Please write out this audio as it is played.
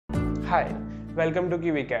Hi, welcome to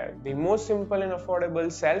KiviCare, the most simple and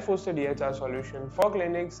affordable self-hosted EHR solution for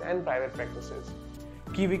clinics and private practices.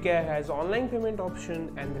 KiviCare has online payment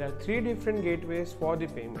option and there are three different gateways for the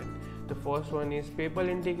payment. The first one is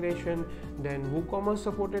PayPal integration, then WooCommerce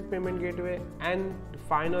supported payment gateway, and the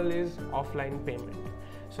final is offline payment.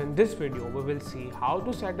 So in this video, we will see how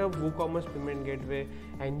to set up WooCommerce payment gateway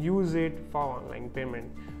and use it for online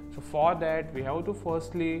payment. So for that, we have to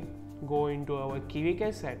firstly go into our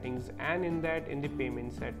KiviCare settings, and in the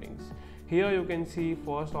payment settings. Here you can see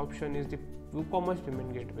first option is the WooCommerce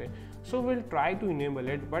payment gateway. So we'll try to enable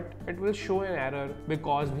it, but it will show an error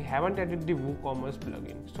because we haven't added the WooCommerce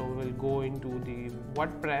plugin. So we'll go into the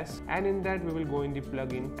WordPress, and in that we will go in the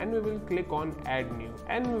plugin and we will click on add new,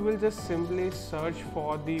 and we will just simply search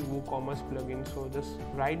for the WooCommerce plugin. So just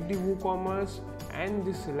write the WooCommerce and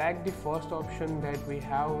just select the first option that we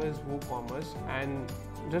have is WooCommerce and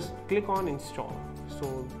just click on install.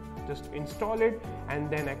 So just install it and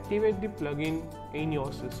then activate the plugin in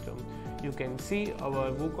your system. You can see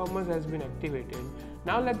our WooCommerce has been activated.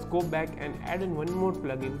 Now let's go back and add in one more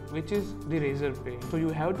plugin, which is the Razorpay. So you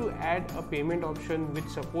have to add a payment option which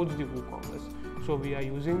supports the WooCommerce. So we are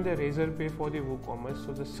using the Razorpay for the WooCommerce.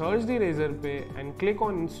 So just search the Razorpay and click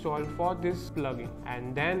on install for this plugin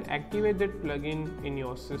and then activate that plugin in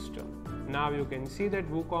your system. Now you can see that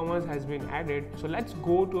WooCommerce has been added. So let's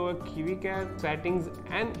go to our KiviCare settings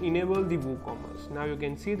and enable the WooCommerce. Now you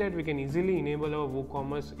can see that we can easily enable our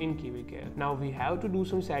WooCommerce in KiviCare. Now we have to do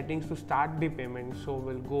some settings to start the payment. So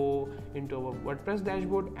we'll go into our WordPress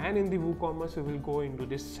dashboard, and in the WooCommerce we will go into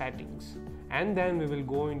the settings, and then we will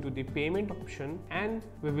go into the payment option and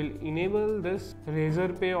we will enable this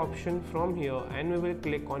Razorpay option from here, and we will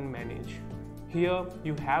click on manage. Here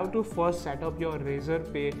you have to first set up your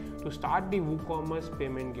Razorpay to start the WooCommerce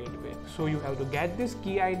payment gateway. So you have to get this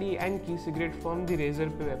key ID and key secret from the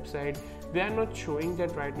Razorpay website. We are not showing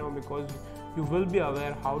that right now because you will be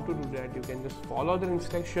aware how to do that. You can just follow the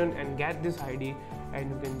instruction and get this ID, and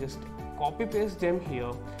you can just copy paste them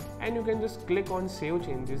here, and you can just click on save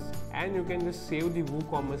changes, and you can just save the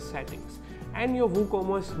WooCommerce settings, and your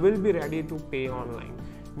WooCommerce will be ready to pay online.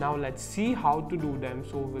 Now let's see how to do them.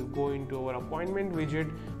 So we'll go into our appointment widget.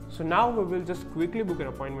 So now we will just quickly book an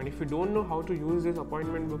appointment. If you don't know how to use this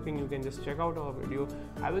appointment booking, you can just check out our video.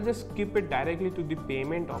 I will just skip it directly to the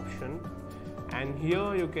payment option, and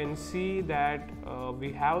here you can see that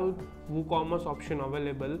we have WooCommerce option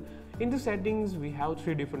available. In the settings we have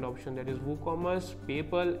three different options, that is WooCommerce,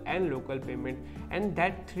 PayPal and local payment, and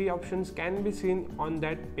that three options can be seen on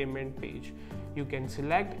that payment page. You can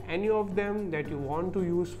select any of them that you want to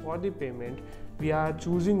use for the payment. We are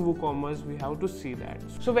choosing WooCommerce, we have to see that.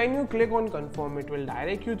 So when you click on confirm, it will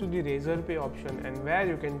direct you to the Razorpay option and where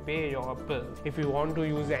you can pay your bill. If you want to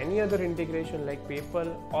use any other integration like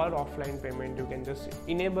PayPal or offline payment, you can just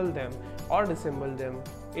enable them or disable them.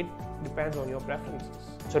 It depends on your preferences.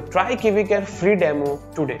 So try KiviCare free demo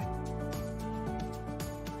today.